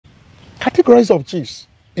categories of chiefs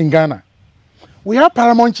in Ghana. We have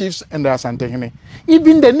paramount chiefs and the Asantehene.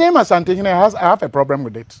 Even the name Asantehene I have a problem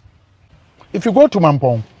with it. If you go to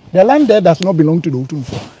Mampong, the land there does not belong to the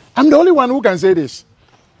Otumfuo. I'm the only one who can say this.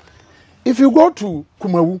 If you go to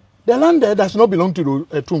Kumawu, the land there does not belong to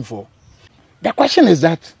the Otumfuo. The question is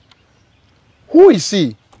that, who is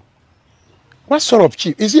he? What sort of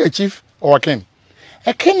chief? Is he a chief or a king?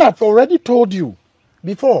 A king, I've already told you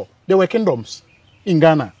before, there were kingdoms in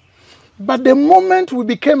Ghana. But the moment we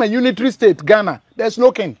became a unitary state, Ghana, there's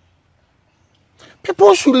no king.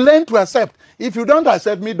 People should learn to accept. If you don't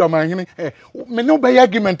accept me, Dormaahene, me no be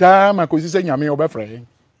argument ma ko sise nyame obefre.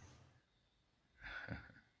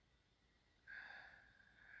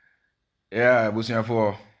 Yeah,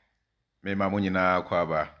 busuafo me ma munyina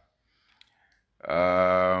kwaba.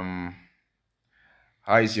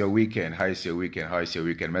 How is your weekend? How is your weekend? How is your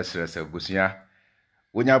weekend? Message busuya.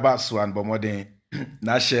 Wonya ba so an bomoden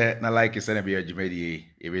na share na like is na be adwumadi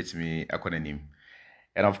e with me akonanim.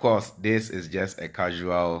 And of course, this is just a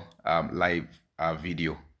casual live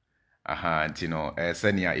video. You know,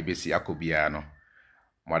 senia ibesi akobiano.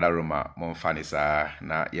 Madaruma monfanisa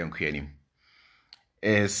na yankwenim.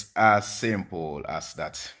 It's as simple as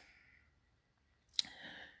that.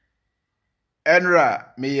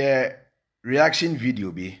 Enra me reaction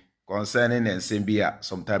video be concerning Nsembia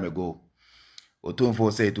some time ago.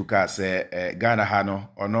 Otumfuo say to ka say Ghana hano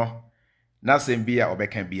or no. Na Nsembia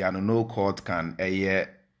obeken biano no court can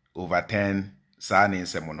overturn sani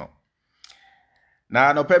nsemono.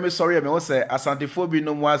 Na no pemi sorry me say Asantefo bi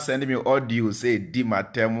no mo send me audio say di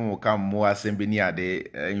matemu kam mo asembini ade.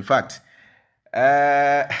 In fact,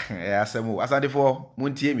 asemu Asantefo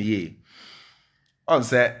muntie me ye. On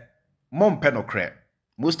say mom pe no kre.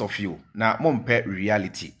 Most of you na mom pe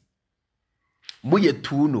reality. Mo ye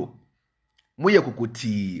tuno. Mo ye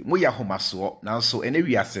kokoti, mo ye ahomaso nanso ene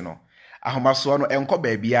wiase no. Ahomaso no enko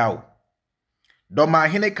baabia o.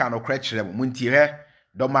 Dormaahene ka no kra kire mo muntie he.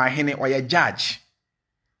 Dormaahene oye judge.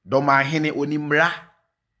 Dormaahene onimra.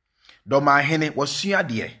 Dormaahene wasua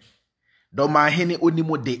de. Dormaahene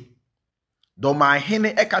onimode.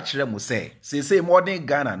 Dormaahene eka kire mo say modern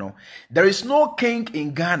Ghana no. There is no king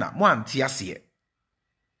in Ghana. Mo antiase.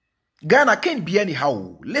 Ghana can't be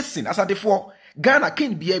anyhow. Listen, Asantefo, Ghana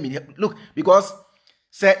can't be any. Look, because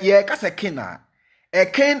say yeah, cause a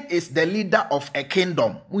king is the leader of a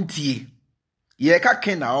kingdom. Muntie. Yeah,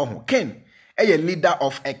 king na oho. King a leader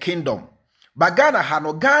of a kingdom. But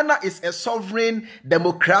Ghana is a sovereign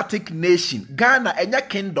democratic nation. Ghana enya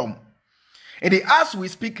kingdom. And as we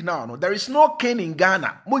speak now, no, there is no king in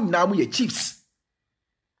Ghana. Muye chiefs.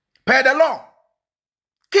 Per the law.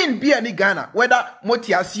 King be any Ghana, whether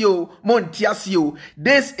Motiasio, Montiasio,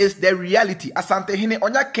 this is the reality. Asantehene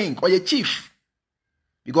onya king or ye chief.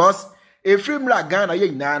 Because if Freemind Ghana ye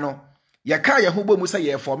nano, ya ka ye hubo musa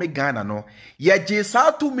ye for me Ghana no, ye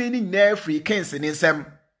jesa too many ne free kings in sem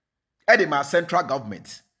edema central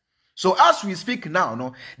government. So as we speak now,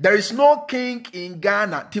 no, there is no king in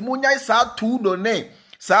Ghana. Timunya sa tu no ne.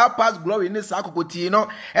 Sa pass glory ni sa kokoti no,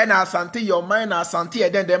 and asante your mind asante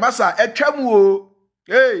then the massa etwamu.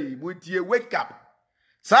 Hey, mutie wake up.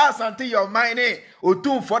 Sa asante your mind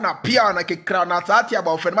Otumfuo na pia na kekra na taati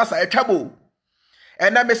about friend masa etwabo.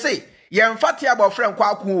 And I me say, ye mfati about friend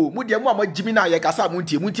kwa ku mu de mu amagimi na ye kasa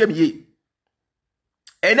muntie me ye.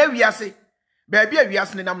 Ene wiase, baby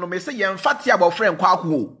wiase ne nam no me say ye mfati about friend kwa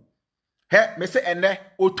ku. He me say ene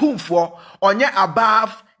Otumfuo onye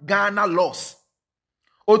above Ghana laws.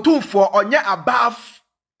 Otumfuo onye above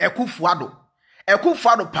Ekufuado.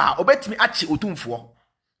 Ekufuado pa obetimi achi Otumfuo.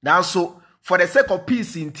 Now so for the sake of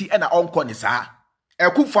peace in tea and uncle ni sa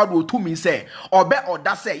Ekufuado otumi say obe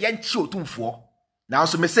oda say yenchi Otumfuo. Now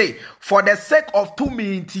so me say for the sake of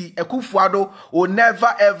tumi in tea Ekufuado will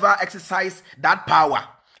never ever exercise that power.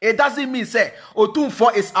 It doesn't mean say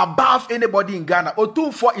Otumfuo is above anybody in Ghana.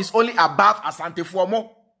 Otumfuo is only above Asantefo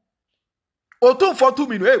mo. Otumfuo to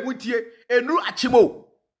minu mutie enu achimo.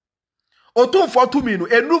 Otumfuo to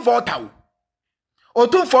minu enu voltao.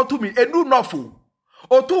 Otumfuo to minu enu nofu.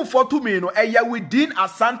 Otumfuo to minu eya within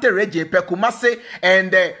Asante region Kumasi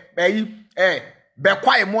and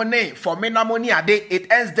bekwaye money for mena money ade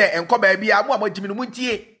it ends there and come baby amu amojiminu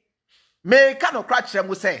muntie. Me kano crash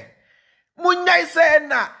them say. Munyai say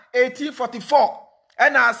na 1844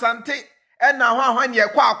 and Asante and na hwan ye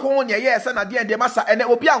kwa akon ye yes na de masa and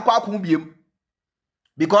obi ankwa akon biem.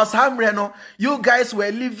 Because Hamreno, you guys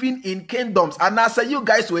were living in kingdoms, and I say you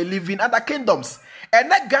guys were living under kingdoms.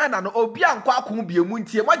 And that Ghana no obi ankwa akon biem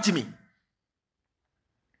muntie wajimi.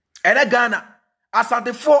 And that Ghana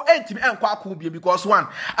Asantefo entimi ankwa akon biem because one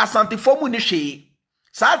Asantefo mu ni hwe.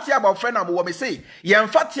 Sa tia abofre na mo me say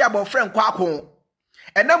yemfa tia abofre nkwa akon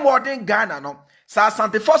ene modern Ghana no sa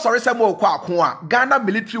Asantefo sorry say mo kwa akon a Ghana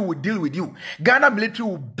military will deal with you. Ghana military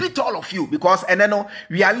will beat all of you because no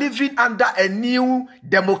we are living under a new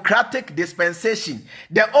democratic dispensation.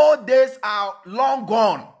 The old days are long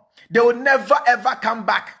gone. They will never ever come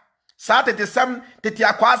back. Sa tete sam tete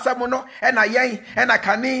akwa asem no ena yen ena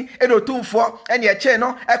kane ena Otumfuo ena ye che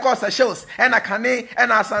no e cause shows ena kane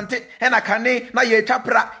ena Asante ena kane na ye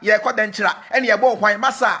twapra ye kodenchira ena ye bo hwan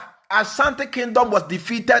masa. Asante Kingdom was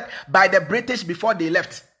defeated by the British before they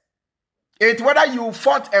left. It's whether you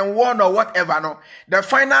fought and won or whatever, no. The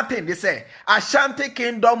final thing they say, Asante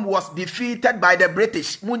Kingdom was defeated by the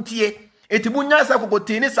British. Muntie. It munya sa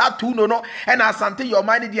kokotini sa tu no and Asante your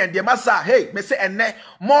mind and the massa. Hey, me say enne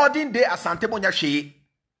modern day Asante munya she.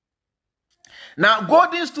 Now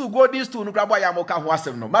golden stool no grabo ya moka ho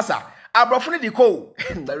asem no. Massa, abrofuni di ko.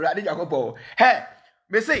 Radi Jacobo. Hey,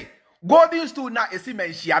 me say golden stool na esi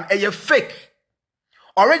mention e fake.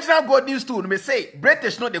 Original golden stool me say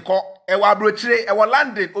British no de call e wa brochire e wa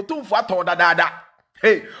London Otumfuo aton dada.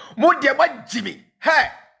 Hey, mo de ba Jimmy. Hey.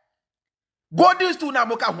 Golden stool na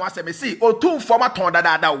moka ho asem me say Otumfuo ma ton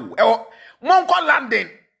dada wo. E wo monko London.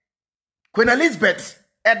 Queen Elizabeth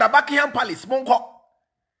e da Buckingham Palace monko.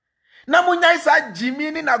 Na munya isa Jimmy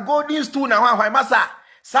ni na golden stool na hwan masa.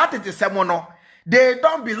 Sa tete semo no. They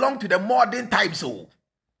don't belong to the modern types so.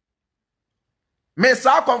 Me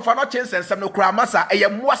sa konfa no change ensem no kura masa eye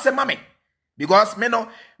muase mame because me no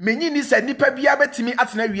me nyini se nipa bia betimi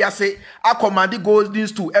atena wiase akomande golden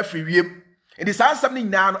stool every wiem it is ansem ni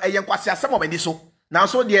na no eye nkwase asem obani so na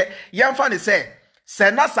so de yemfa ne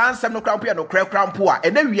se na sansem no krampo ya no krampo a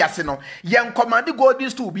ena wiase no yen commande golden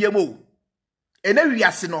stool bia mo ena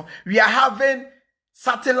wiase no we are having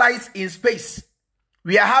satellites in space,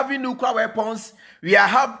 we are having nuclear weapons, we are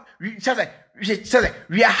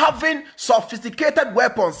having sophisticated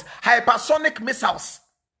weapons, hypersonic missiles.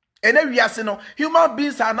 And then we are saying, human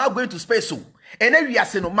beings are now going to space. And then we are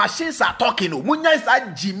saying, machines are talking. Munya is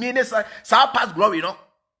that Jimmy, past glory, no?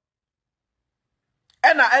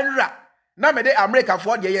 And now me de America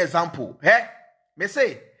for the example. Hey, me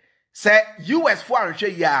say US for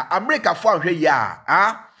America for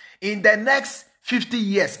in the next 50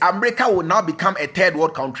 years, America will now become a third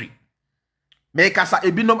world country. Make us a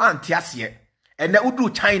ebinom antiasie. And then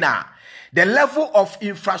udu China, the level of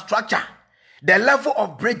infrastructure, the level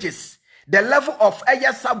of bridges, the level of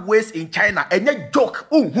air subways in China, and a joke,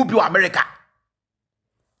 who be America?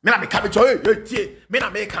 Me na me cabbage, me na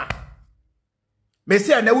America. Me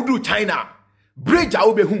say and udu China, bridge a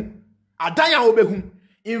obehu, adanya obehu,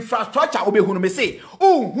 infrastructure obehu. Me say,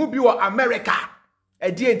 who be America?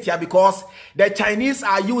 Because the Chinese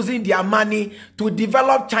are using their money to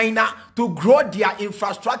develop China, to grow their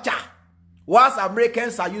infrastructure, whilst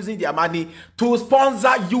Americans are using their money to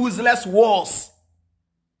sponsor useless wars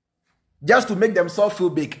just to make themselves feel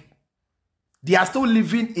big. They are still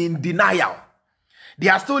living in denial. They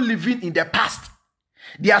are still living in the past.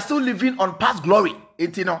 They are still living on past glory.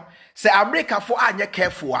 Say America for anya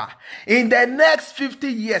careful. In the next 50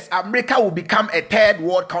 years, America will become a third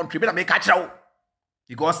world country.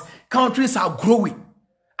 Because countries are growing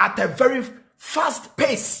at a very fast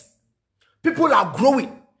pace. People are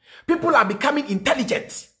growing. People are becoming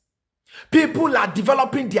intelligent. People are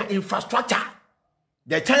developing their infrastructure.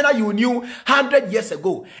 The China you knew 100 years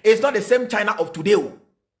ago is not the same China of today.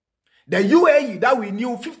 The UAE that we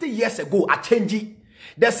knew 50 years ago are changing.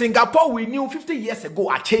 The Singapore we knew 50 years ago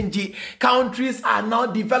are changing. Countries are now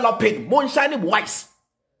developing. Monshani wise.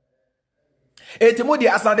 Etimudi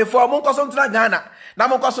Asantefo monkoso ntra Ghana na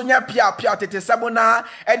monkoso nya pia tete sabona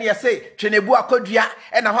ene yese twenebu akodua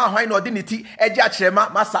ena hwan na odiniti eje akyerema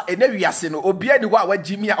masa ene wiase no obi ani ho a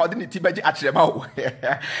wagimi a odiniti beje akyerema wo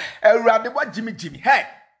ewurade bo jimi he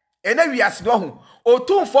ene wiase no ho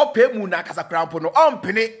Otumfuo pemu na kasakrampo no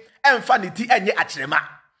ompene emfa niti enye akyerema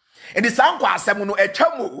eni sankwa asem no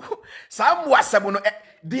etwamu samu asem no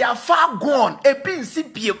they are far gone ebi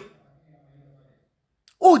nsipiem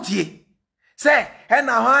otie. Say,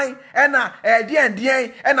 ena hwan, ena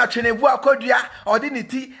dien, ena twenebu akodua,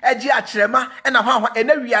 odiniti, eji akyerema, ena hwan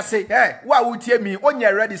ena wiase, wa wutie mi,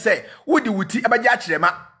 onye ready say, wudi wuti ebeji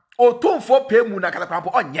akyerema. Otumfuo pemu na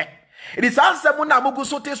kalakrampo onye. It is ansem na mugu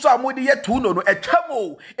so te so amudi ye tu no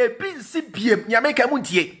etwamo, ebi nsi biem, nyame ka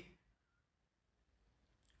muntie.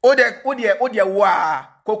 Ode wa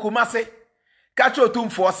kokumase. Kacho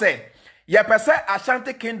Otumfuo say, ye pese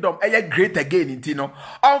Ashanti Kingdom eye great again intino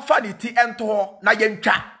onfa ni ti ento na ye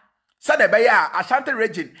ntwa Sadebeya, Ashanti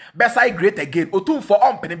region, Besai great again. Otumfuo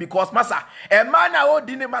ompene because massa, a man a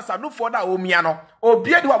odine massa, no for na omiano, or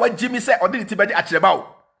beard what Jimmy said, or did it be at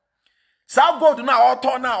about. South go to now, or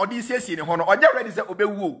turn now, or this year's in honor, or just ready to obey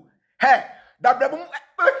woo. Hey,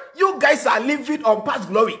 you guys are living on past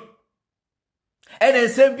glory. And then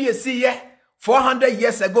same BSC, 400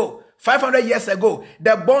 years ago, 500 years ago,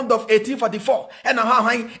 the bond of 1844, and a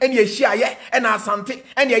high, and ye share, and a Asante,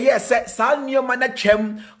 and ye said, Salmio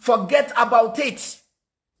Manachem, forget about it.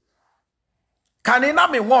 Kanina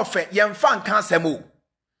me warfare, yen fan cancer move.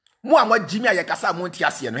 Mua Jimmy Yakasa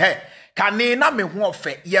Montiasian, hey, Kanina me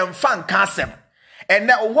warfare, yen fan cancer. And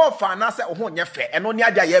now warfare, Nasa or Honya fair, and only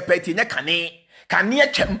Aja ye petty,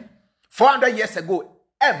 Kanye chem, 400 years ago,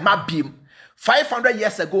 and my beam, 500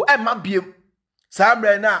 years ago, and my beam.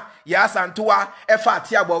 Sabre na ya santua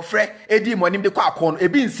efati abofre edi monim de kwa akon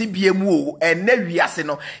ebi nsi biemu o enne wiase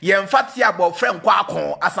no ye mfati abofre nkwa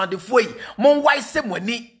akon asantefo yi mon wise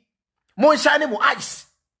moni mon shine mo eyes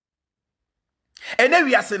enne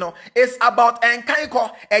wiase no it's about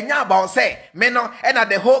enkanko enya about say me no na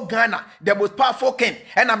the whole Ghana the most powerful king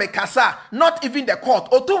na me kasa not even the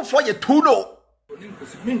court Otumfuo ye tuno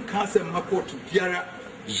min kasa makoto biara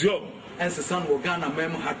jo and son Ghana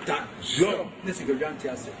mem hatta.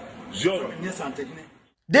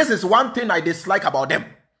 This is one thing I dislike about them.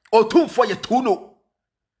 Otumfuo ye tuno.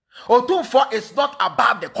 Otumfuo is not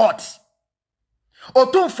above the courts.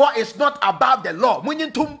 Otumfuo is not above the law.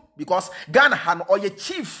 Because Ghana han or ye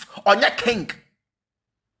chief or ye king.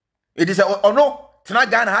 It is a or no. Tina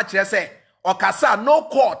Ghana had say or kasa no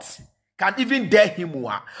court can even dare him.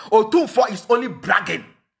 Otumfuo is only bragging.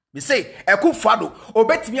 Me say, Ekufado,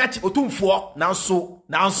 obetimi achi Otumfuo, nanso,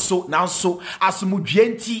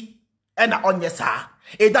 asumudjenti, and onyesa.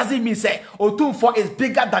 It doesn't mean say, Otumfuo is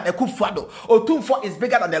bigger than Ekufado. Otumfuo is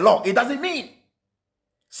bigger than the law. It doesn't mean.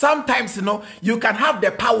 Sometimes, you can have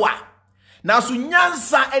the power. Now, so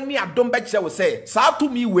nyansa any adombeche will say, sa to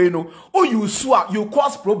me we no, oh you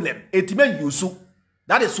cause problem. It mean you su.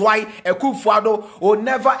 That is why Ekufado will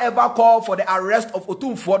never ever call for the arrest of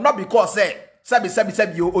Otumfuo, not because say, Sabi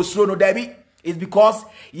you osro no debi. It's because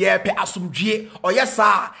ye pe asumdue or yes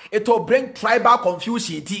sir it will bring tribal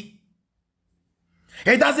confusion.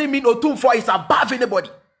 It doesn't mean Otumfuo is above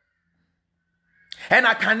anybody. And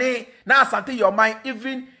I can now something your mind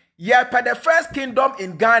even ye pe the first kingdom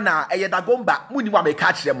in Ghana eye Dagomba muni wa me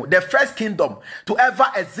catch them. The first kingdom to ever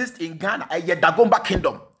exist in Ghana eye Dagomba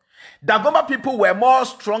kingdom. Dagomba people were more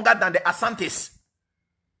stronger than the Asantes.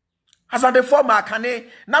 Asante former kane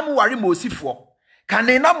na mu ware mosifo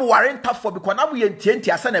kane na mu ware ntafo because na mu ye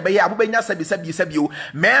ntienti asa na be ya abobenya sabi o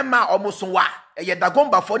mema omoso wa ye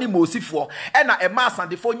Dagomba fo ni mosifo e na e ma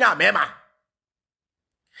asante fo nya mema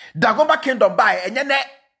Dagomba kingdom by enye ne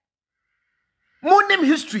munim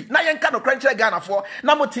history na ye nka no kranche Ghana fo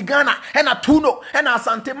na mo ti Ghana e na tuno e na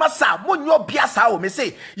asante masa monyo biasa o me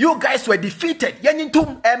say you guys were defeated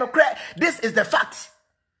yenyintum e no kre this is the fact.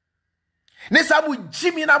 Nisamu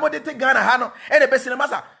Jimmy na modete Ghana hano and the best in the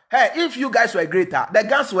master. Hey, if you guys were greater, the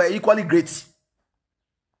guns were equally great.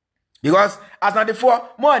 Because as not before,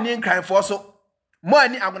 more than crime for so, more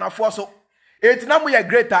than I'm gonna force so. It's now we are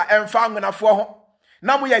greater and found gonna for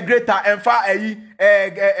now we are greater and far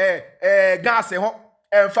gas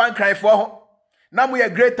and fan crime for now we are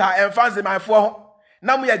greater and fancy my for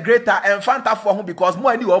now we are greater and fanta for home because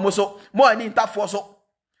more than almost so, more than that for so.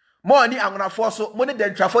 Money I'm gonna force so money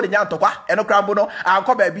then trafo the nyantokwa eno krambo no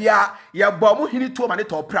anko ba bia ye bo mu hini tuo mane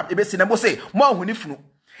to pram ebe sinemo say mo ahuni funu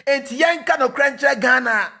enti yenka no kranche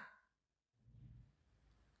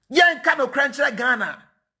Ghana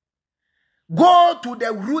go to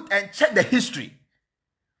the root and check the history.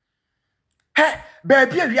 Hey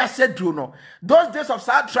baby we said do no those days of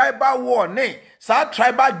South tribal war South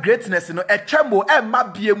tribal greatness e twemo e ma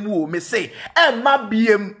biemu o me say e ma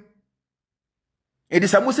biem. It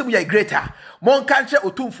is a Muslim ye greater. Mon kanche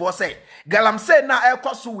Otumfuo say. Galamse na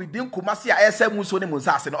ekosu within Kumasi a ese muso ne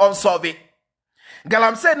musase no unsolve.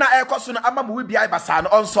 Galamse na ekosu na ama mu bia ibasa no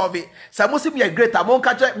unsolve. Sa Muslim ye greater. Mon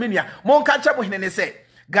kanche minia. Mon kanche mo hinene say.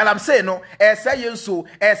 Galamse no ese yenso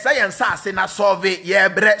ese yensase na solve ye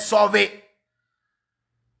bre solve.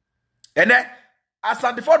 Ene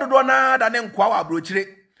Asantefo dodo na da ne nkwa wa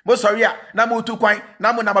brochire. Mo sorry na mo tu kwan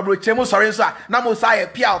na mo na babroche mo sorry so na mo say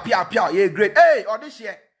pia ye great hey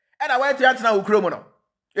audition and I went to answer na ukromo no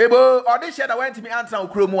ebo audition I went to me answer na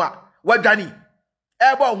ukromo a wadwani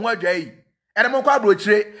ebo ho adwa yi and mo kwa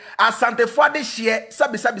brochire Asantefo audition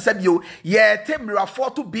sabi yo ye temrafo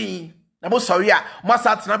to be na mo sorry mo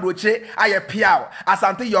sat na brochire aye pia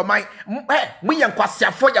Asante your mind mo ye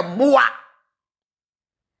nkwasiafo ye moa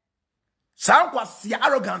San kwasi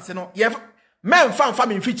arrogance no ye men fan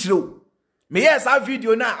me mfichire me yes a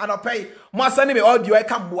video na anopay mo asane me audio e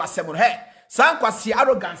kan bo asem no he san kwasi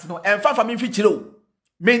arrogance no emfa me mfichire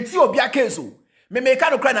menti obi akeso me ka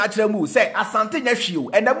no kra na akire mu say asante nya hwie o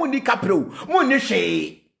enam ni kapre o mu ni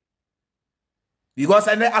hwe because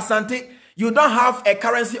asante you don't have a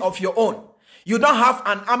currency of your own. You don't have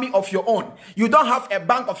an army of your own. You don't have a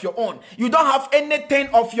bank of your own. You don't have anything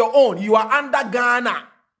of your own. You are under Ghana.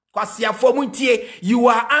 You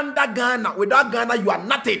are under Ghana. Without Ghana, you are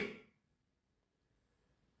nothing.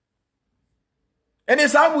 And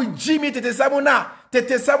it's how we Jimmy Tete Samuna,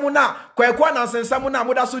 Kwekwana and Samuna,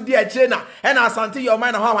 Mudasu dear Chena, and Asante your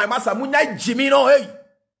mind how I must Muna Jimmy no hey.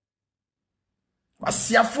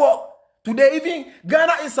 Today, even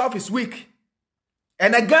Ghana itself is weak.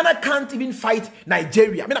 And Ghana can't even fight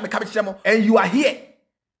Nigeria. And you are here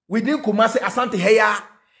within Kumasi, Asantehene,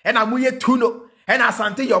 and Amuye Tuno, and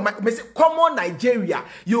Asante. Come on, Nigeria.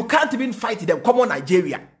 You can't even fight them. Come on,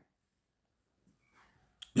 Nigeria.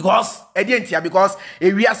 Because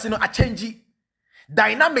we are seeing a change.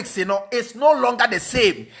 Dynamics, is no longer the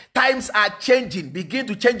same. Times are changing. Begin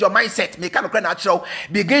to change your mindset. Mechanical natural.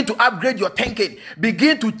 Begin to upgrade your thinking.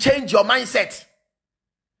 Begin to change your mindset.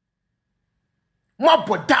 Mo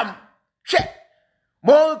bodam she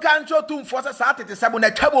mo kancho Otumfuo sa tete sabo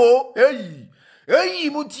na twabo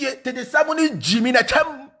mutie tete sabo ni jimi na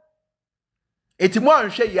twam eti mo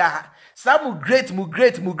anhwe ya sam great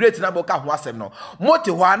na boka ho asem no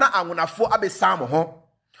mote ho ana anwonafo abesam ho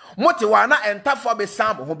mote ho ana entafo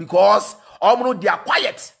abesam ho because omno they are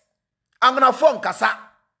quiet anwonafo nkasa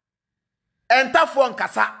entafo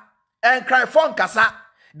nkasa enkranfo nkasa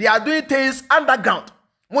they are doing things underground.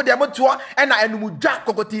 Mo de moto ena enum dwa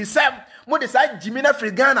kokoti sem mo de sa jimina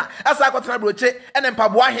free Ghana asa akotena broche ena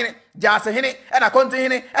mpaboa hene jase hene ena konte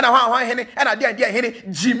hene ena hwan hene ena de hene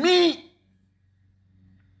jimi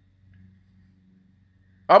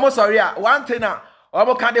almost sorry one thing na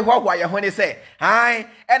omo kan de hwa ye hone say hi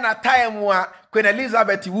ena time a Queen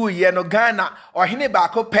Elizabeth wu ye no Ghana ohene ba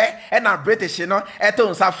ko pe ena British no eto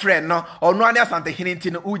nsa friend no ono ane Asantehene nti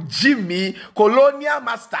no ujimi colonial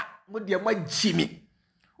master mo de mo jimi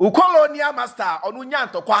colonial master onu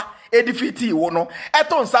nyantokwa edifiti wo no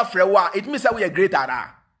eto nsa frɛ wo a it means that we are greater na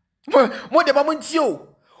mo de ba mo nti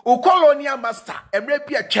o colonial master emre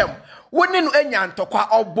pi atwam woni no anyantokwa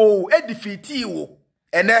obo edifiti wo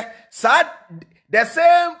ene sad the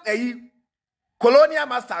same colonial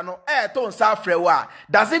master no eto nsa frɛ wo a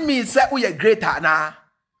does it mean that we are greater na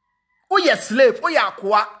we are slave we are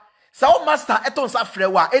akwa so master eto nsa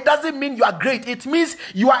frɛ wo a it doesn't mean you are great, it means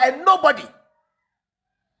you are a nobody.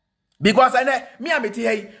 Because me ameti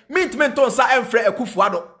hey mitmenton sa enfre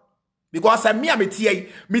Akufuado because me ameti hey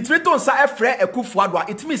mitmenton sa enfre Akufuado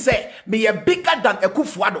it means say me ye bigger than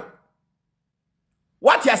Akufuado.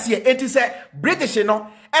 What you see it is say British no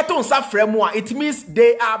eton sa frɛ mo it means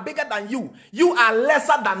they are bigger than you are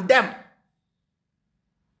lesser than them.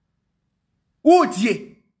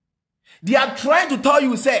 They are trying to tell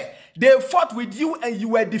you say they fought with you and you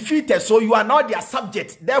were defeated, so you are now their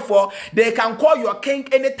subject. Therefore, they can call your king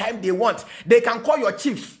anytime they want. They can call your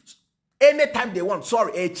chief anytime they want.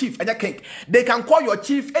 Sorry, a chief and a king. They can call your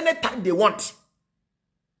chief anytime they want.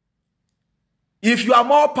 If you are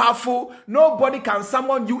more powerful, nobody can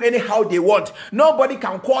summon you anyhow they want. Nobody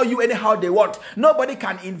can call you anyhow they want. Nobody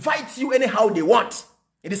can invite you anyhow they want.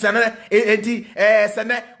 It is another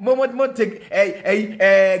moment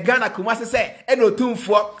Ghana Kumasi say and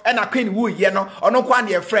Otumfuo and a queen woo ye no or no one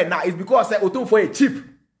your friend now. It's because Otumfuo is cheap.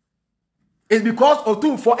 It's because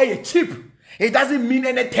Otumfuo is cheap. It doesn't mean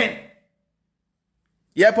anything.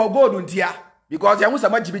 Yeah, for God untia because you must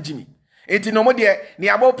have Jimmy. It's no more dear ni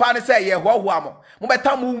abo pan say ye ho mo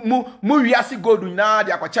beta mu wiase gold na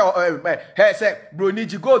de akwache he say bro ni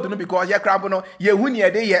ji gold no because ye crab no ye hu ne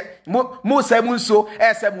de ye mu say mu so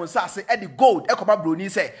say mu sase e de gold e koma bro ni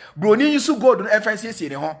say bro ni yusu gold no e fancy sie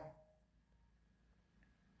ne ho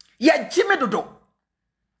ye jime dodo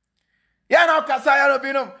ya na kasa ya no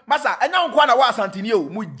binom masa enya nkwa na wa Asantehene o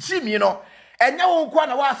mu jimi no enya nkwa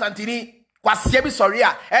na wa Asantehene kwasia bi sorry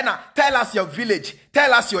a na tell us your village,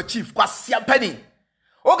 tell us your chief kwasia penny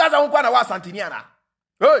o gaza nkwa na wa Asantehene ana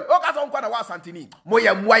hey o gaza nkwa na wa Asantehene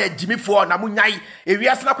moye muaye jimi fo na munyai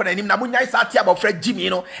ewiase na kona nim na munyai sa tia abofra jimi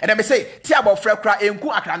no and me say tia abofra kra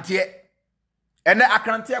enku akrante ene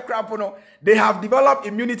akrante kra po no they have developed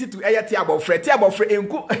immunity to tia abofra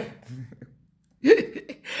enku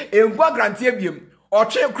enku akrante biem o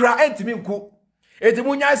twe kra entimi nku eti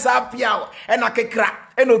munyai sa pia ena kekra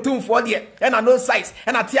ena Otumfuo de ena no size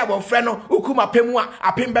ena tia abofra no ukuma pemu a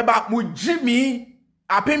apem beba mu jimi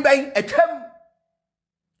apem ben etwam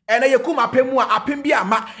ene yekuma pemu a apem bi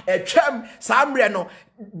ama etwam samre no.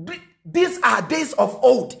 These are days of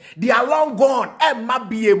old. They are long gone. Emma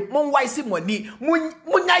biem mon waisi money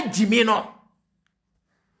munya jimi no.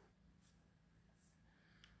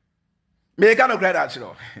 Me can no credit you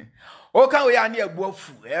know. O kan we ani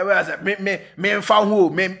ebuafu. Me mfa ho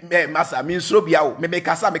me masa me nsoro bia o me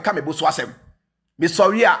kasa me ka me boso asem. Me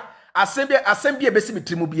sorry a asem bi ebesi me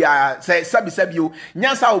trimu bia say sabi o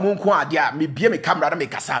nyansa o munko ade a me bie me camera na me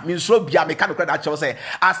kasa me nsoro bia me ka no credit you say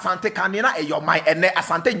asante kanina e your mind ene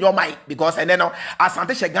asante your mind because ene no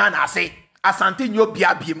asante shegana ase asante nyo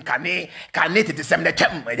bia biem kane tete sem na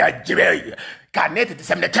tem ya jibe kane tete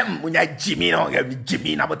sem na tem munya jimi no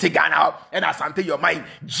jimi na botegana and asante your mind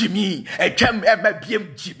jimi e tem e ma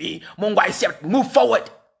biem jimi mongwa ise move forward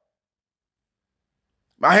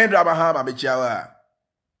Mahendra Bahama bechiawa.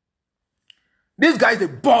 These guys they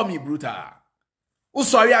bore me brutal.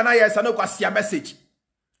 Usori ana yesa no kwasia message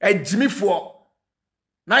e jimi for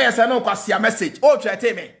na yesa no kwasia message o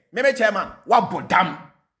twete me chairman wa bodam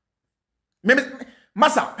me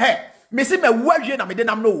masa hey me si me waje na me de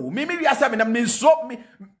nam no me wiase me nam me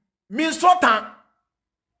nso tan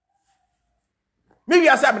me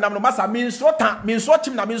wiase me nam no masa me nso tan me nso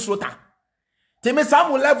chim na me nso tan te me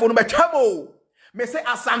samu level no be twamo me say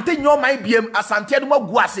asante nyo man biem asante no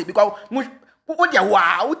magu ase because wo dia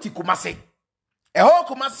wa uti Kumasi e ho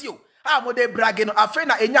Kumasi o a mo de brage no afi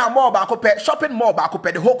na enya mall ba ko pe shopping mall ba ko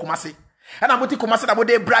pe de ho Kumasi and amuti Kumasi na mo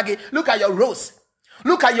de brage look at your roads.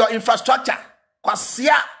 Look at your infrastructure.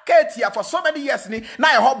 Kwasia ketia for so many years ni na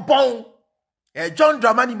e ho bon. John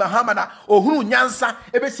Dramani Mahamana ohuru nyansa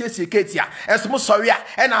ebesiesie ketia. Enso mo sorry a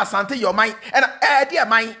e na asante your mind e na dia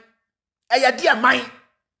mind. E ya dia mind.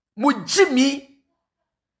 Mu jimi.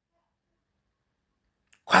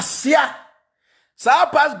 Kwasia sa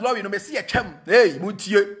pass glory no me see e twam. Hey mu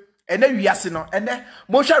tie. Ene wiase no ene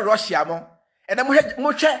mo hwe Russia mo. Ene mo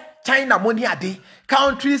hwe China money ade.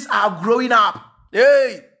 Countries are growing up.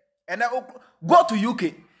 Hey, and go to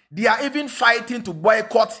UK. They are even fighting to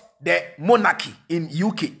boycott the monarchy in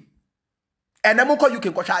UK. And the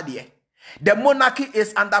UK, the monarchy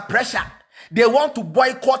is under pressure. They want to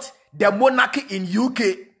boycott the monarchy in UK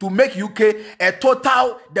to make UK a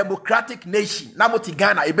total democratic nation. Namoti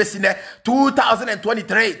Ghana, ebesine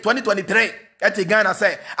 2023. Eti Ghana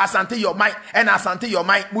say, Asante your mind, and Asante your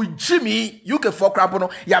mind. Mujimi UK for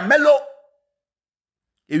crabono ya mellow.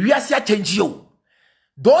 We are change you.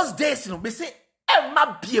 Those days, you know, we say,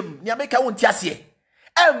 Emma Biem, Yameka won't tiasie.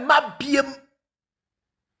 Emma Biem.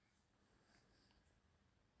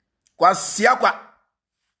 Kwasiakwa.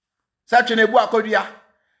 Sachene bu akodia.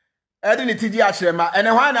 Ediniti di achirema.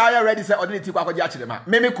 And when I already said, Odiniti kwa akodia achirema.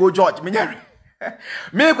 Meme ko George, minyari.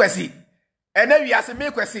 Me kwesi. And then we are saying,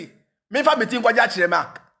 me kwesi. Me fa meeting kwa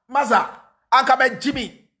achirema. Maza, ankabe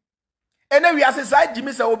Jimmy. And then we are saying,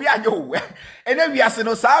 Jimmy say obi anyo. And then we are saying,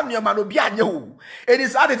 no sa no man obi anyo. It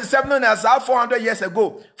is at 37 as 400 years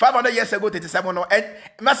ago, 500 years ago, 37 no. And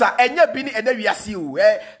masa enye bini and then we are see you.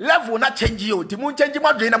 Level not change you. Timun change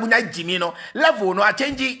mo drain na munya Jimmy no. Level no a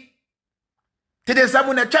change.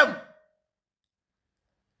 37 na chem.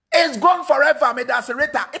 It's gone forever, me that's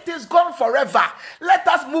reta. It is gone forever. Let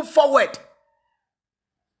us move forward.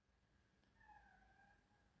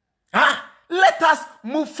 Huh? Let us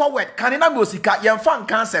move forward. Kanina musika yemfan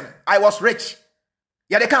kansem. I was rich.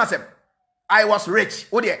 Ya de kansem. I was rich.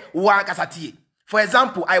 Ode wa kasati. For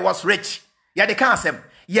example, I was rich. Ya de kansem.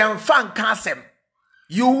 Yemfan kansem.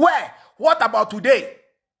 You were. What about today?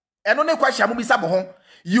 And only question mubisa mo.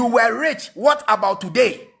 You were rich. What about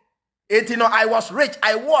today? You know, I was rich.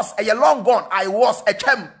 I was a long gone. I was a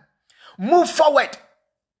chem. Move forward.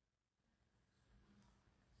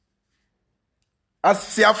 As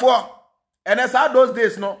siafo. And as how those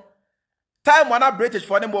days, no time when a British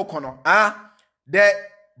for them the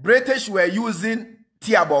British were using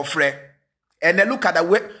tiabofre, and then look at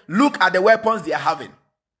the weapons they are having.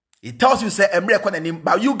 It tells you say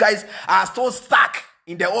but you guys are still stuck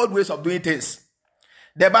in the old ways of doing things.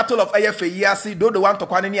 The Battle of Ayefeyasi, though the one to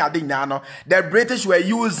Kwanini Adinano, the British were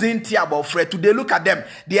using tiabofre. Today, look at them.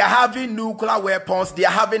 They are having nuclear weapons. They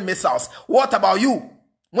are having missiles. What about you?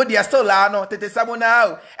 Mo dia still la no tete sabo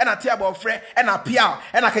now and a tia bo frɛ and a pia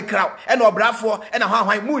and a kekraw and a brafo and a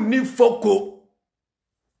hwan mu ni foko.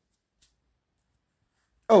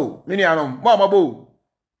 Oh mini anom mama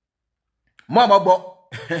bo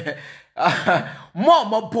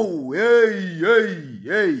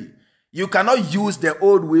hey you cannot use the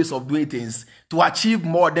old ways of doing things to achieve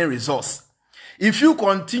modern results. If you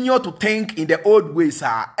continue to think in the old ways,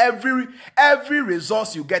 every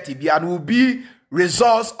resource you get will be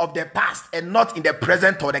results of the past and not in the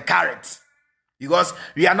present or the current. Because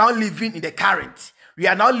we are now living in the current. We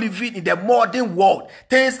are now living in the modern world.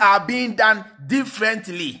 Things are being done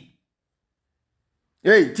differently.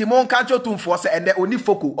 Hey, Timon Kancho Otumfuo say and the only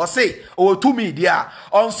foku Osei or to me dia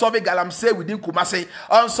on Sobe Galamsey within Kumasi,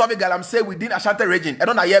 on Sobe Galamsey within Ashanti region. I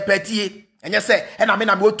don't know ye petty. And you say, and I mean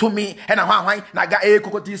I'm to me, and I'm why naga a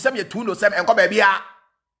cocoti sem ye tuno sem and come baby.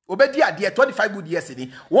 Obedia dear 25 good years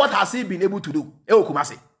in. What has he been able to do? Eo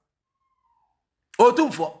Kumasi.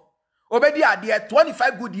 Otumfuo. Obedia dear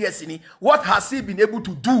 25 good years in. What has he been able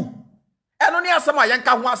to do? And only as some yanka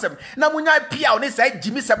wasem. Namunya pia on say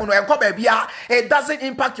Jimmy Semono and Kobebia. It doesn't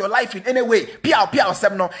impact your life in any way. Pia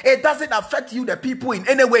semno. It doesn't affect you, the people, in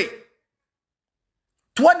any way.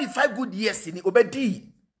 25 good years in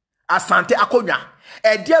Obedi. Asante akonya.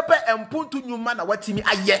 Ediebe empuntu nyuma na watimi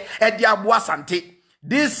aye. Ediabu asante.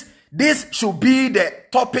 This should be the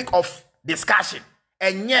topic of discussion.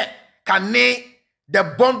 And yet, kane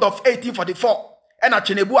the bond of 1844. And a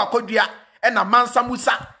chenebu akodria. And a mansa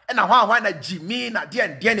musa. And a na Jimmy na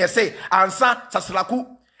dien say ansa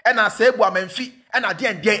sasalaku and a say bua menfi and a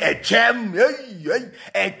dien a gem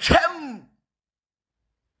a gem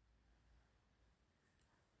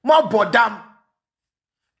more bodam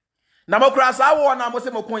namokras awo na mo se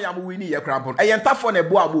mokon ya mo wini ye krampon e yenta for ne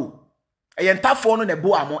boamu e yenta for no ne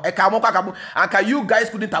boamu e ka mo kwakamu anka you guys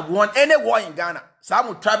couldn't have won any war in Ghana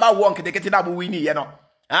some tribal war kedekete na mo wini ye no.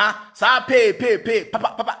 Sa pay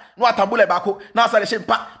papa no atambule bako na sa de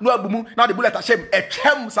shempa no abumu na de bullet ashem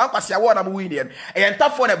etwem sa kwase awo na mu win e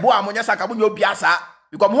yentafo ne bo amonya saka mu nyobia sa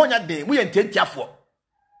because mu honya den mu yententiafo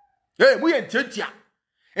mu yententia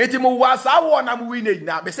enti mu wasa awo na mu win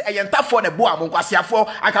na be se yentafo ne bo amon kwaseafo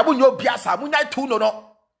aka mu nyobia sa mu nyai tu no.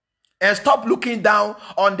 And stop looking down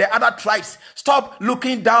on the other tribes. Stop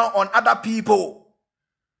looking down on other people.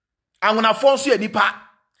 And when I force you nipa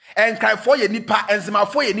and cry for ye nipa, and zima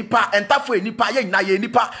for ye nipa, and tap for ye nipa, ye na ye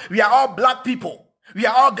nipa. We are all black people. We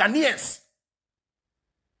are all Ghanaians.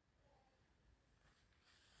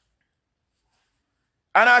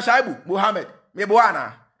 Ana Shaibu, Muhammad,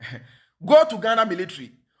 Mebuana. Go to Ghana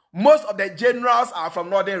military. Most of the generals are from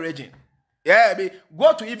northern region. Yeah,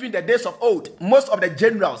 go to even the days of old. Most of the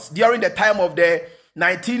generals during the time of the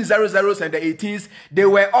 1900s and the 18s, they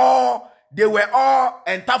were all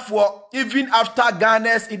and tough for even after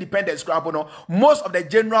Ghana's independence. Most of the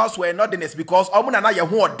generals were northerners because Omunana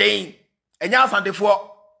Yahu ordained. Enya Asantehene.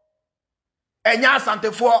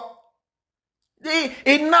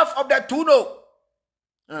 Enough of the Tuno.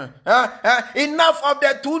 Enough of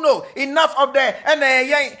the Tuno. Enough of the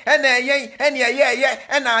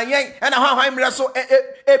and how I'm so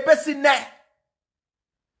a person.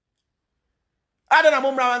 I don't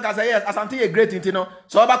know, yes, Asante a great thing, you know.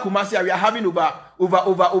 So over Kumasi, we are having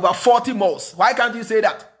over 40 malls. Why can't you say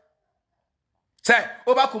that? Say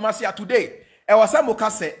over Kumasi today. I was some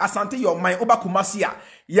say Asante your mind over Kumasi.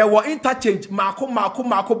 You were interchange Marco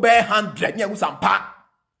bear 100 years and pa.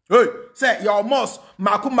 Hey, say your malls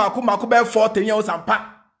Marco bear 40 years and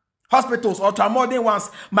pa. Hospitals ultra modern ones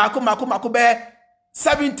Marco bear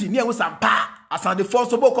 70 years and pa. Asantehene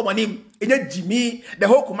so bo come on him. Enye Jimmy, the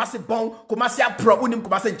whole Kumasi bon, Kumasi pro unim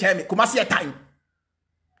Kumasi nchemi, Kumasi time.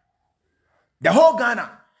 The whole Ghana,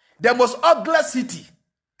 the most ugly city,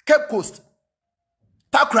 Cape Coast,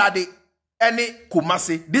 Takoradi, and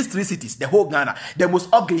Kumasi, these three cities, the whole Ghana, the most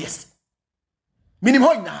ugliest.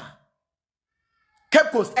 Minimum na.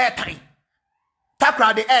 Cape Coast airtime,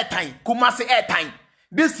 Takoradi airtime, Kumasi airtime.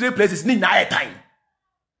 These three places need na airtime.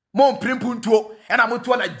 Mon primpuntuo and I'm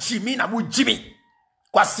to na Jimmy na mu Jimmy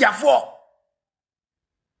kwasiafo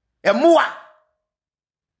emua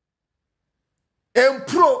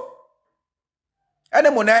empro ene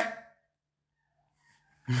mone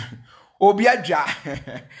obiadja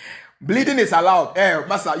bleeding is allowed.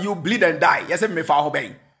 Master, you bleed and die. Yes, me fa ho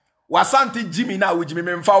ben wasante Jimmy na wo Jimmy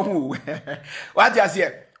me fa ho what you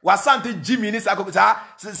say wasante Jimmy ni sa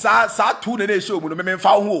two na show mu no me fa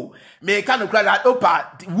ho me can cry that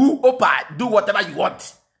opa do whatever you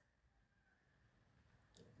want.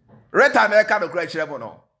 Right time I can cry chire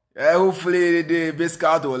no. Hopefully the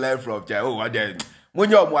biscuit will learn from there. Oh then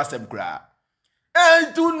munyo mo asem cry.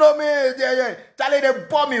 And do no me tell the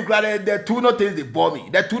bombing cry the two no things they bomb me.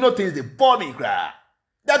 The two no things they bomb me cry.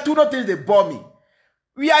 The two no things they bomb me.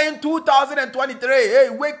 We are in 2023. Hey,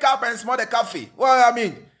 wake up and smell the coffee. Well, I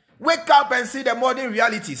mean, wake up and see the modern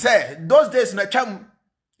reality. Say, those days in the cham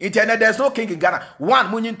internet, there's no king in Ghana. One,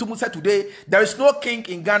 Munyin Tumu said today, there is no king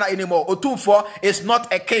in Ghana anymore. Otumfuo is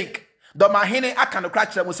not a king. Dormaahene Akano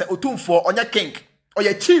Cratch will say Otumfuo or your king, or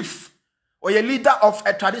your chief, or your leader of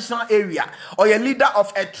a traditional area, or your leader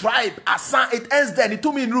of a tribe. Asan, it ends there. The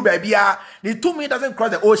 2 minute rule, baby. The 2 minutes doesn't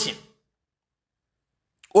cross the ocean.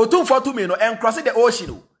 Otumfuo to me no and cross the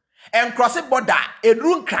ocean and cross the border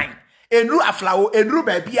enru nkran enru aflawo enru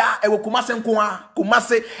baabia ewo Kumasi nkoa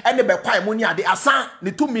Kumasi ene be kwai mu ni ade asan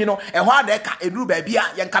ne to me no ehwa ade ka enru baabia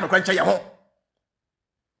ye nka no kwanche ye ho.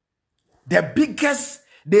 The biggest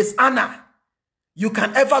dishonor you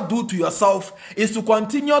can ever do to yourself is to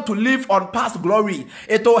continue to live on past glory.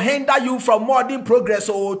 It will hinder you from modern progress.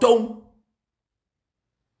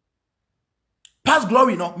 Past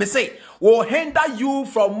glory, no, me say, will hinder you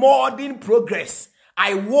from modern progress.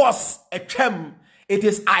 I was a chem. It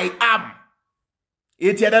is I am.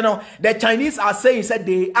 The Chinese are saying, said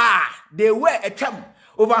they are. They were a chem.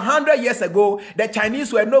 Over 100 years ago, the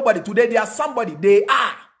Chinese were nobody. Today, they are somebody. They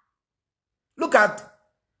are. Look at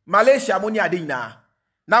Malaysia moni adina.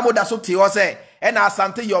 Namo da so te o say e na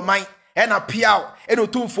asante your mind e na piao e no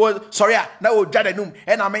Otumfuo sorry na o jade num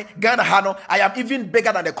e na me Ghana ha no I am even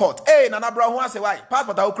bigger than the court. Hey nana bro ho ase why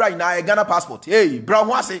passport a ukra na e Ghana passport. Hey bro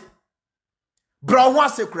ho ase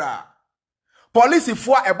kra police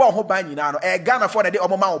fo e bo ho ban nyina no e Ghana fo na de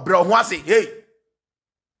omoma o bro ho ase. Hey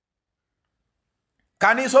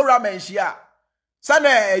kani so ra menhia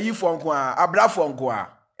sana yi fo nko a abra fo nko a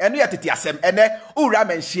enu yetete asem ene ura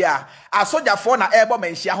menhia Asogyafo na ebo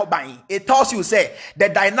menhia ho ban. It tells you say the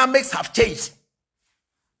dynamics have changed.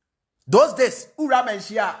 Those days ura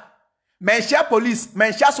menhia police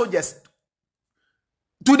menhia soldiers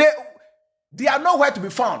today they are nowhere to be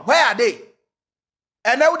found. Where are they?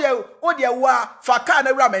 And now they wa faka na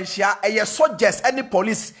ura menhia eye soldiers any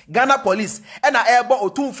police Ghana police and na ebo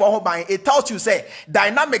Otumfuo ho ban. It tells you say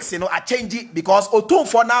dynamics are changing because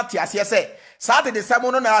Otumfuo na tiase say Saturday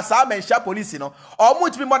Samuel na sa menhia police no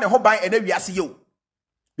almost be money ho ban ene wiase yo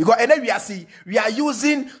because ene wiase we are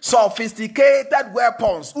using sophisticated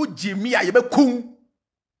weapons ujimi a yebekum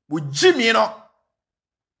ujimi no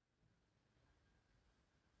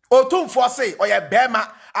Otumfuo say oye bema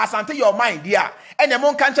asante your mind there ene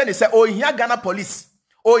mon kanche ne say ohia Ghana police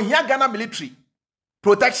ohia Ghana military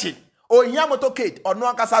protection ohia motorcade ono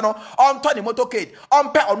ankasa no onto ni motorcade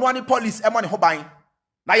onpe ono ani police e money ho ban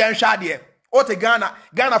na yen hwa de Ote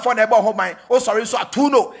Ghana for the ebo man. Oh sorry, so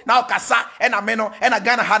atuno now kasa and ameno and a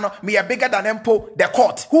Ghana hano me a bigger than empo the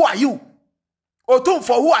court. Who are you?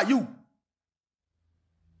 Otumfuo, who are you?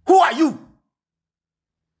 Who are you?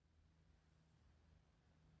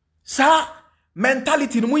 Sa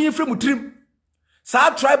mentality no muyin free mutrim. Sa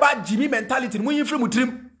tribal Jimmy mentality no muyin free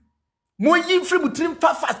mutrim. Muyin free mutrim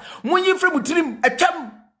fast. Muyin free mutrim a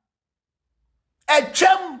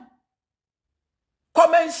chem.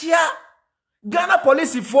 Commercial Ghana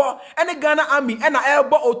police for any Ghana army and a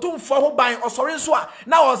elbow Otumfuo ho ban osori so a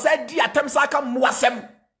na o say di atem saka muasem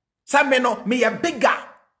some no me a bigger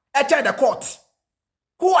enter the court.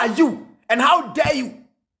 Who are you and how dare you?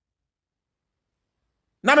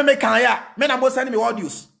 Na me kan ya me na mo send me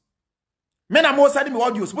audios. Me na mo send me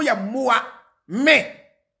audios. Mo ya mua me.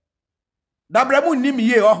 Dabra mu nim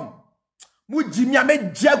ye ohun. Mu jimia me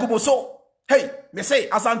jagumo so. Hey, me say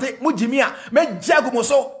asante mu jimia me jagumo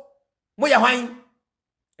so. Moya hwan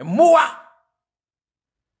moa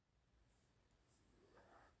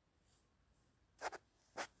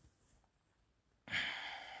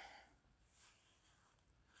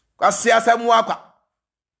kwasi asamu kwa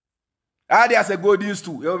ade as a golden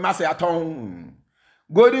stool you must say aton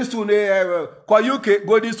golden stool kwa UK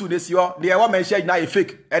golden stool this yo the one mention na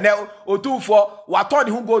fake and Otumfuo waton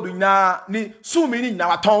the gold na ni sumi ni na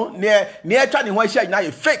waton ne etwa ne ho share na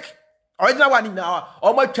fake. Original one now,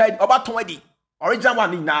 almost tried about 20. Original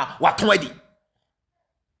one now, what 20?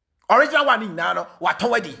 Original one now, what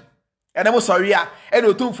 20? And I was sorry, and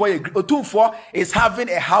Otumfuo is having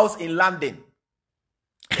a house in London.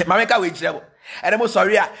 Mameka wage level. And I was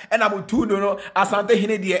sorry, and I'm too no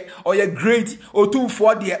Asantehene dear, or ye great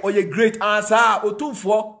Otumfuo dear, or ye great answer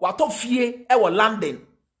Otumfuo, what of fear, our London.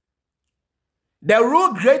 The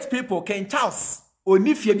real great people can Charles, or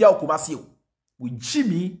Nifia Kumasi, with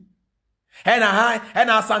Jimmy. And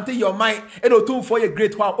Asante your mind and Otumfuo a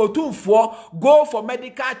great one. Otumfuo go for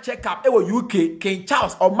medical checkup. Ewo UK King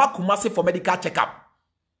Charles or Kumasi for medical checkup.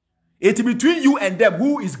 It's between you and them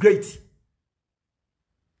who is great.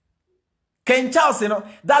 King Charles,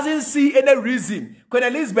 doesn't see any reason. Queen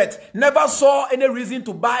Elizabeth never saw any reason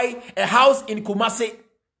to buy a house in Kumasi.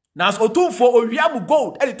 Now Otumfuo Oriamu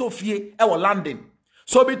gold and Etofie ewo London.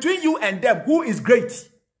 So between you and them who is great?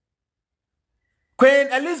 Queen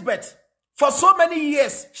Elizabeth. For so many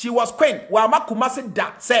years, she was queen. Wama Kumasi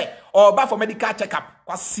da say or ba for medical checkup.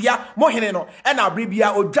 Kwasia mohene no and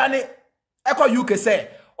abribia ojane eko UK say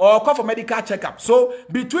or call for medical checkup. So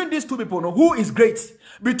between these two people, who is great?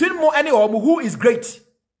 Between Mo and who is great?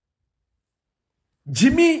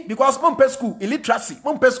 Jimmy, because mumpe school, illiteracy,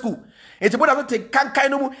 mumpe school. It's about to take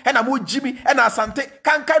kankainu and a mu Jimmy and Asante,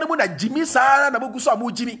 kankainu na Jimmy Sara and Abugusa mu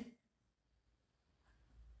Jimmy.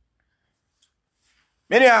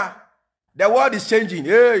 Mania, the world is changing.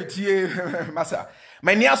 Hey, Massa.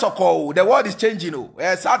 Many years ago, the world is changing.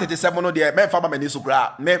 Saturday, 7 no day, men farmer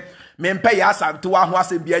menisukra, men pay Asantua who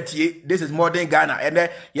has a this is modern Ghana, and then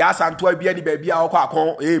Yasantua be any baby,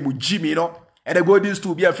 eh, mu Jimmy, no, and the golden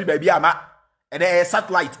to be a free baby, ama. And a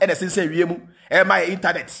satellite and a sincere remu and my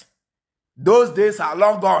internet. Those days are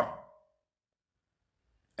long gone.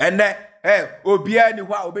 And obia ni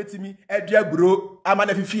wa obetimi edua bro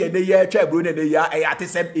amana fifi and the year twa bro na the year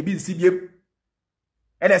ayatesem ebi nsibiem.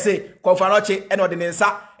 And I say konfanoche and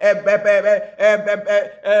ordinansa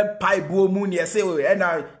pai bo mu ne say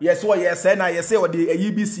and yes wo yes na yes say the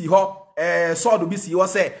UBC ho sword bi si wo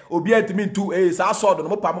say obia ntimi ntu sa sword no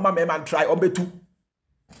mo pa mama me man try on betu.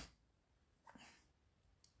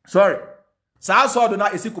 Sorry. Sa sword na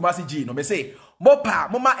esi Kumasi G no me say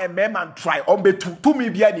mopa mama a man try on betu to me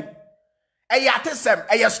bia ni.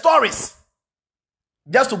 Ayatesem stories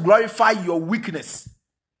just to glorify your weakness.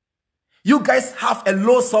 You guys have a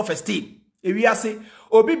low self-esteem. If we are saying,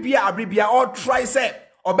 Obibia Abribia, or try say,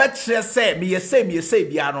 or better say, me say,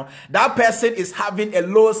 biano, that person is having a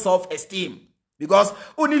low self-esteem. Because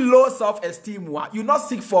only low self-esteem, you not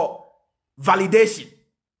seek for validation.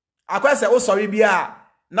 I can say, oh, sorry, Bia,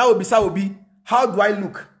 now Obisa Obi, how do I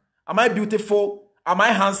look? Am I beautiful? Am I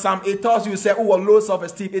handsome? It tells you, say, oh, low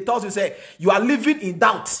self-esteem. It tells you, say, you are living in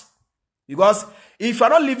doubt. Because if you are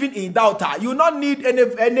not living in doubt, you not need any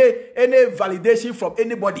validation from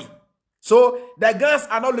anybody. So the girls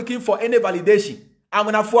are not looking for any validation.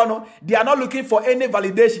 They are not looking for any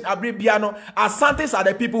validation. Abribiano, Asantes are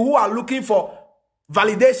the people who are looking for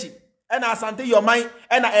validation. And Asante, your mind,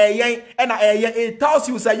 and it tells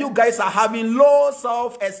you that you guys are having low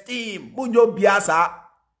self-esteem. Munyo biasa.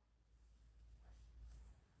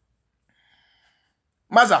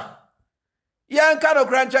 Maza. Yan kano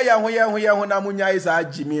krancha yan na munya isa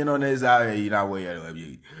Jimmy no neza ina we.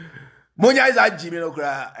 Munya isa Jimmy no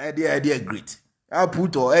kra e great. I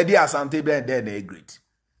put or e Asante blend then e great.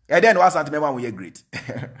 E then was Asante man we great. E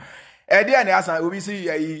then Asante we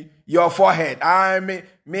see your forehead. I me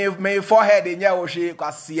forehead in ya wo hwe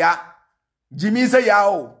kwasia. Jimmy say ya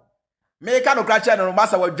o. Me kano krancha no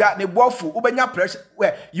masa wadwa ne bofu ubenya pressure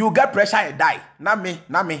where you get pressure and die. Na me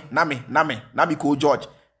ko George.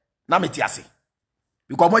 Na me tiase.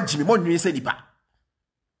 Because what Jimmy Mon say nipa.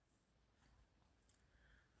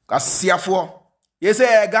 Kasiafo. Ye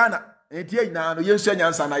say Ghana. Entie na no yensu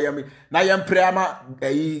nyansa na yemi. Na yem preama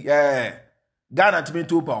Ghana to me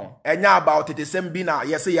 2 pound. Enya about it same bi na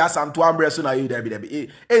ye say Asanto ambre so na you there be.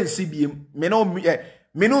 NCBM. Me no me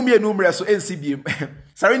numre so NCBM.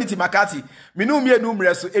 Serenity Makati. Me no me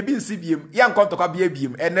numre so ebi NCBM. Yan kontokwa bi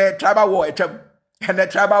ebiem. Ene tribal war etwam. And a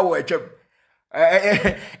tribal war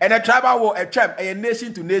a champ, a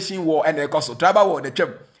nation to nation war, and a cost tribal war the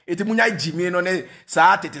champ. It munya Jimmy no ne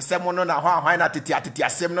sa tete semono na hwa na tete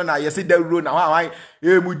asem no na yesi da ro na hwa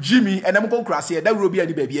mu Jimmy and am kon krase da ro bi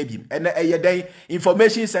ani ba bi abim and e den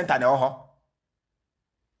information center na ho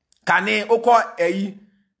kane okọ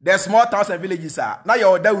the small towns and villages na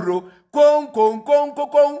your da ro kon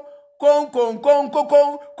on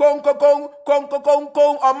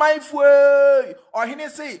my fue or he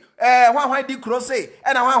say one di cross say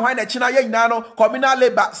and one the China no communal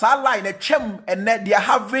labor sa line a chem and they are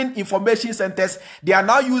having information centers. They are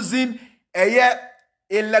now using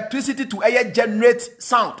electricity to generate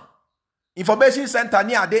sound. Information center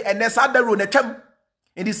near they and there's other road a chem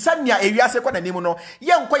in the sanya area se kwa na nemu no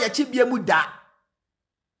ye nko ya chibie mu da.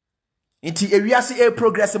 Inti area see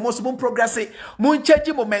progress, most progress, moon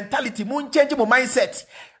changing mo mentality, moon changing mo mindset.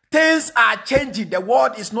 Things are changing. The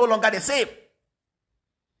world is no longer the same.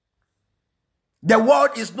 The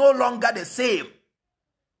world is no longer the same.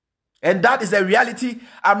 And that is the reality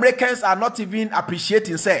Americans are not even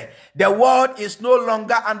appreciating. Say, the world is no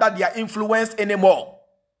longer under their influence anymore.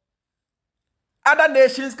 Other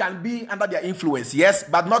nations can be under their influence, yes,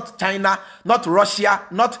 but not China, not Russia,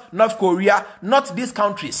 not North Korea, not these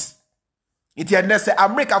countries. It's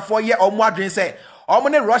America for year or more say,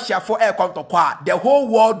 Russia for air counterpart. The whole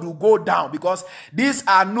world will go down because these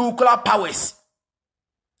are nuclear powers.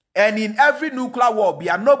 And in every nuclear war,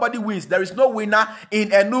 nobody wins. There is no winner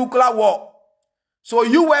in a nuclear war. So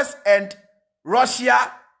US and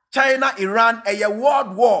Russia, China, Iran, a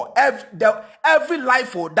world war. Every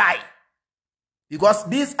life will die. Because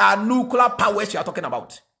these are nuclear powers you are talking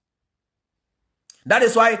about. That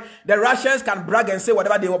is why the Russians can brag and say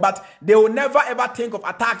whatever they want, but they will never ever think of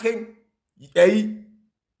attacking a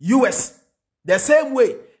US. The same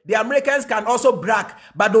way, the Americans can also brag,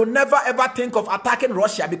 but they'll never ever think of attacking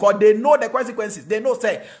Russia because they know the consequences. They know,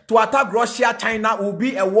 say, to attack Russia, China will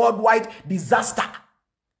be a worldwide disaster.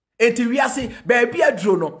 Baby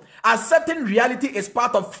Adrono, accepting reality is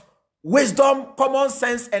part of wisdom, common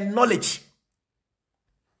sense, and knowledge.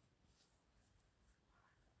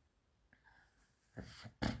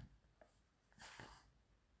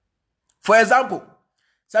 For example,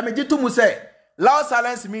 Samijitu say, loud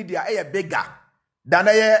silence media is bigger than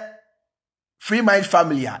a free mind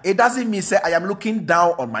family. It doesn't mean say I am looking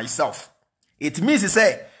down on myself. It means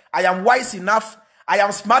say I am wise enough, I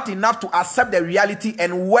am smart enough to accept the reality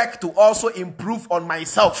and work to also improve on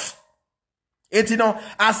myself. It,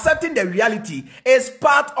 accepting the reality is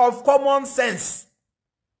part of common sense.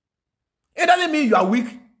 It doesn't mean you are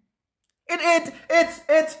weak. It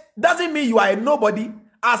doesn't mean you are a nobody.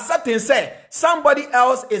 Accepting say somebody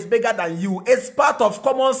else is bigger than you. It's part of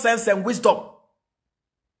common sense and wisdom.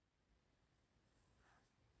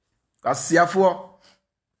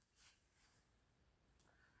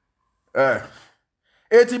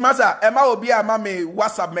 Eti masa ema obi ama me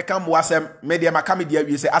WhatsApp mekam WhatsApp media makami dia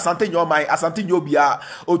wi say asante nyomai asante nyobia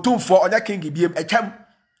Otumfuo onya king biem echem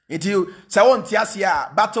enti say won tiase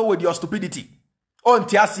a battle with your stupidity. On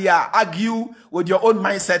tiasia, argue with your own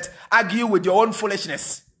mindset, argue with your own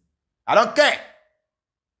foolishness. I don't care.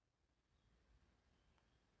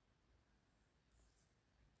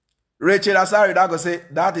 Rachel Asari Dago say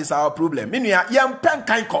that is our problem. Minya yam pen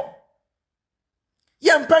kanko.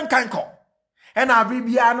 Yam pen kanko. Ena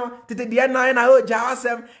bibiano tete die na na o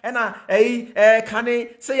jawasem ena kane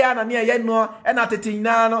say ya na ne ye no ena tete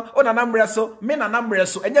nyina no o na namre so me na namre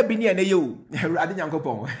so enya bi ne ye o ade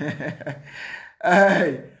nyankopon.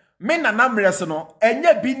 Me na namre so no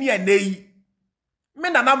enya bi ne yi me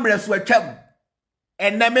na namre so atwam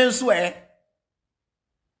enne me nso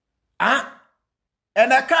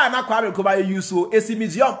ena ka na kwa me ko ba yuso esi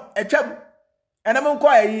museum atwam ena me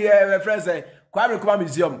nko friends kwa me ko ba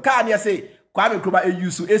museum ka ne say kwa me ko ba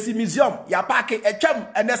yuso esi museum ya park atwam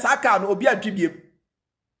ene sa ka no obi antwibiem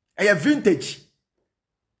vintage.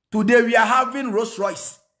 Today we are having Rolls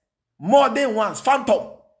Royce, modern ones, Phantom,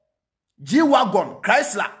 G-Wagon,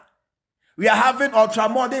 Chrysler. We are having ultra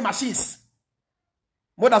modern machines.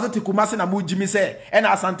 What does it Kumasi na mu Jimmy say? And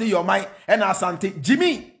Asante your mind, and Asante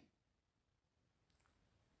Jimmy.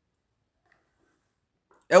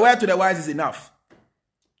 A word to the wise is enough.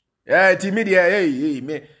 Timidia,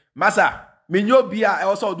 me, Massa, me no beer. I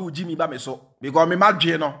also do Jimmy by me so because me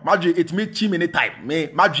Madri no Madri it me chim anytime. Me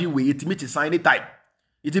Madri we it me to sign anytime.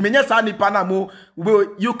 It means Panamo.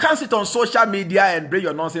 You can't sit on social media and bring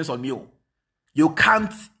your nonsense on me. You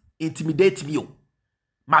can't intimidate me.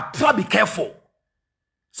 Matra, be careful.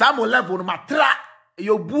 Some level matra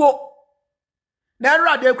yo buo.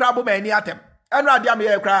 Nenra de crabo many atem. Enra de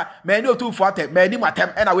me cry many Otumfuo atem, many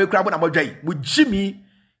matem, and away crabo na mojay. With Jimmy,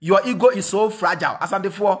 your ego is so fragile.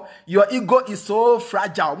 Asantehene, your ego is so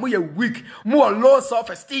fragile. More weak, more low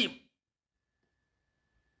self-esteem.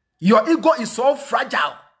 Your ego is so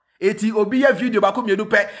fragile. Eti obi a video ba ko mienu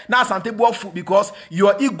pe na Asante bofu because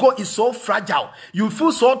your ego is so fragile. You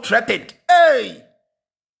feel so threatened. Hey!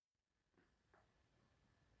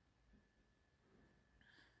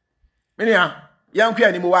 Menia, yanku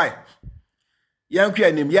anim why? Yanku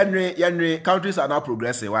anim yanre countries are not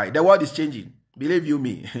progressing. Why? The world is changing. Believe you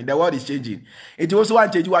me, the world is changing. It also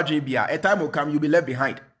want change what dream be. A time will come, you'll be left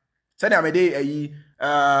behind. Send am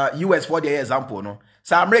a US for the example, no.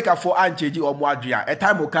 So America for change or more adria. A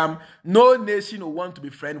time will come, no nation will want to be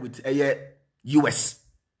friend with a US.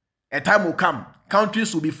 A time will come,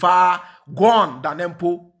 countries will be far gone than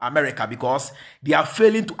America because they are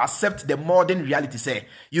failing to accept the modern reality. Say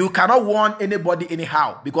you cannot warn anybody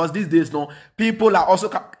anyhow because these days, no, people are also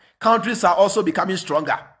countries are also becoming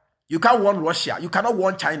stronger. You can't warn Russia. You cannot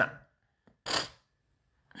warn China.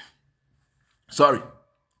 Sorry.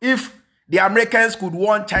 If the Americans could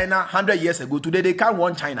warn China 100 years ago, today they can't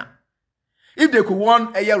warn China. If they could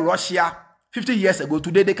warn Russia 50 years ago,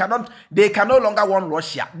 today they can no longer warn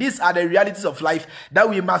Russia. These are the realities of life that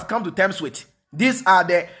we must come to terms with. These are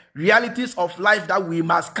the realities of life that we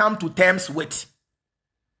must come to terms with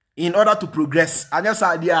in order to progress. And that's the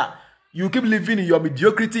idea. You keep living in your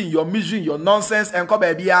mediocrity, in your misery, in your nonsense, and come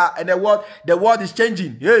baby, and the world is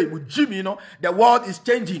changing. Hey, Jimmy, you know, the world is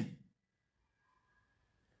changing.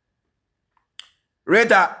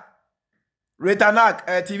 Rita Nak,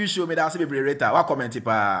 TV show, me that's Rita. What comment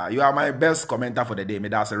pa? You are my best commenter for the day. Me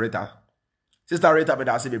that's Rita. Sister Rita, me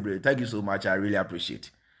that's Thank you so much. I really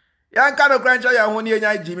appreciate. Yeah, kind of crunch. Yeah, honey,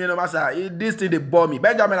 Jimmy, no massa. This thing they bore me.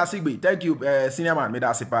 Benjamin Asigbe. Thank you, senior man. Me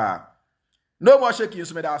that's pa. No more shaking,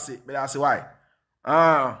 so me da say why?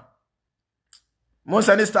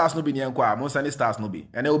 Monsani stars no be nyankwa, Monsani stars no be.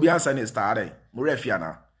 And it will be answering star there.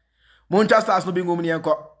 Murefiana. Moncha stars no be ngum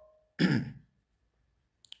nyanko.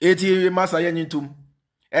 80 masa yenyitum.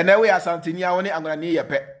 And then we Asantehene one angana ni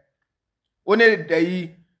yepe. One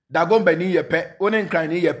dey dagombe ni yepe, one nkran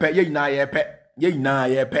ni yepe, ye na yepe. Ye na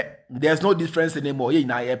yepe. There's no difference anymore. Ye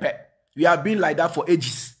na yepe. We have been like that for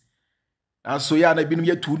ages. And so yeah, na been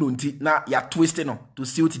here too no na ya twisting no to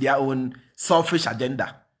suit their own selfish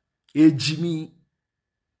agenda. Jimmy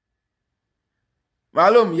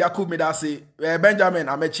Malum Yakub Medasi, Benjamin,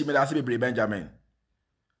 Amechi Medasi be Benjamin.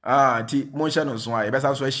 Ti Monsha no so e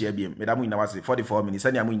besa so share biem. Medamu ina wase 44 minutes.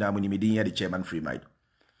 Sani amu ina amu ni medin here the chairman Freemind.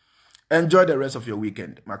 Enjoy the rest of your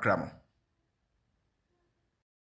weekend, Makramo.